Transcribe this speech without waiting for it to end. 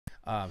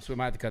So we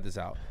might have to cut this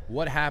out.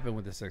 What happened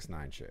with the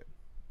 6ix9ine shit?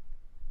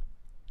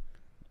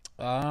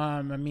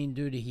 I mean,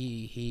 dude,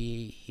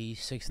 he's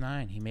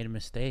 6ix9ine. He made a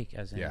mistake,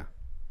 as in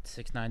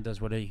 6ix9ine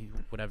does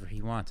whatever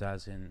he wants,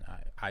 as in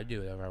I do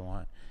whatever I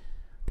want.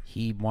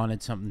 He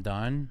wanted something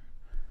done,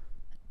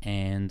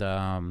 and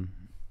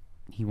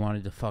he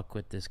wanted to fuck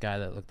with this guy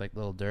that looked like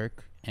Lil Durk,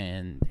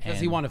 because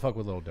he wanted to fuck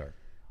with Lil Durk.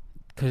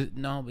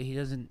 No, but he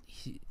doesn't.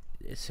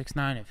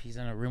 6ix9ine, if he's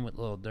in a room with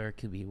Lil Durk,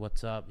 he'll be,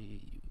 "What's up?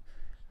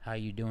 How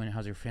you doing?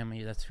 How's your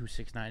family?" That's who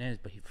 6ix9ine is.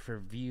 But for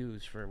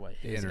views, for what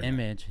his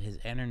image, his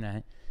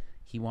internet,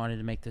 he wanted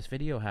to make this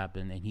video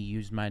happen, and he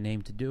used my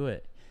name to do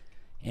it.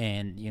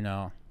 And you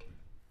know,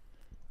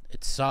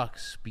 it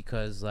sucks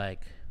because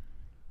like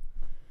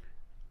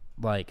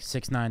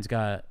 6ix9ine's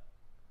got,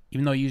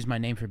 even though he used my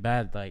name for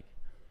bad, like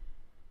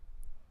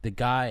the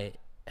guy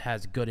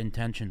has good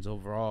intentions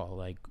overall.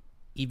 Like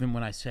even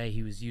when I say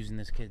he was using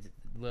this kid,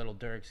 Little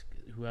Durk's,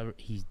 whoever,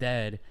 he's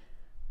dead,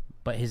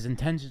 but his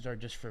intentions are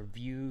just for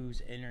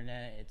views,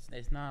 internet.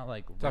 It's not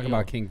like talking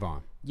about King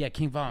Von. Yeah,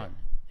 King Von.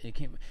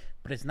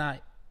 But it's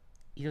not.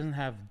 He doesn't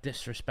have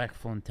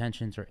disrespectful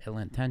intentions or ill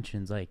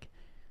intentions. Like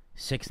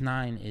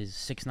 6ix9ine is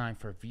 6ix9ine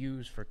for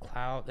views, for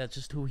clout. That's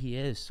just who he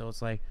is. So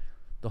it's like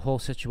the whole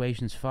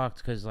situation's fucked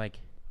because like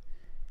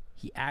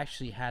he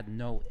actually had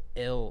no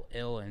ill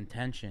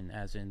intention,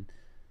 as in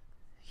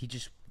he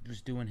just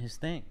was doing his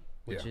thing,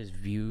 which is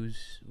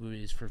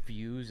for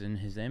views and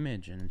his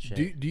image and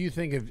shit. Do you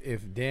think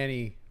if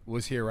Danny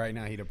was here right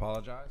now, he'd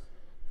apologize?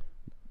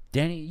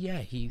 Danny,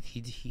 yeah, he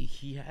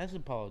has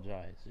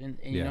apologized, and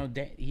you know,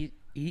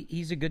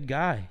 he's a good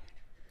guy.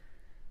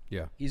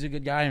 Yeah, he's a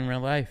good guy in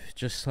real life.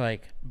 Just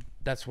like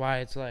that's why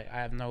it's like I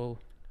have no,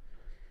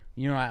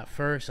 you know, at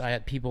first I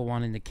had people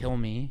wanting to kill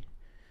me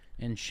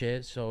and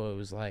shit, so it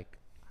was like.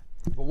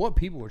 But what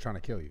people were trying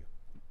to kill you?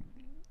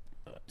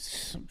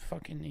 Some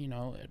fucking, you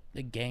know,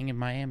 a gang in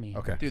Miami.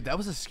 Okay, dude, that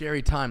was a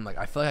scary time. Like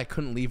I feel like I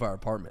couldn't leave our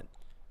apartment.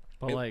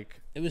 But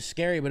it was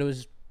scary, but it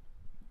was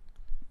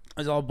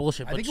all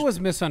bullshit. I think it was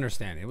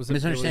misunderstanding. It was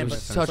misunderstanding. It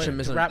was such a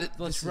misunderstanding.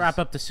 Let's wrap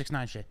up the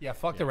 6ix9ine shit. Yeah,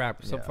 fuck the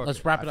rap.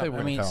 Let's wrap it up.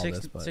 I mean, I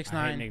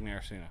 6ix9ine. hate Nick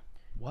Naracina.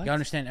 What? You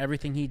understand?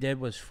 Everything he did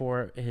was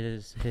for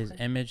his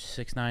image,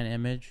 6ix9ine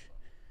image,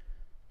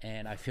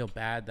 and I feel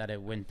bad that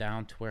it went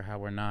down to where how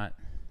we're not.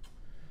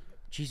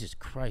 Jesus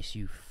Christ,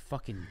 you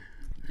fucking.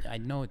 I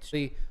know it's.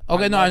 Okay,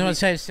 no, I was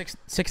going to say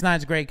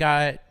 6ix9ine's a great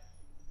guy.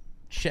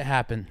 Shit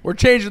happened. We're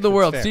changing the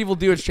world.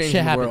 SteveWillDoIt's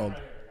changing the world.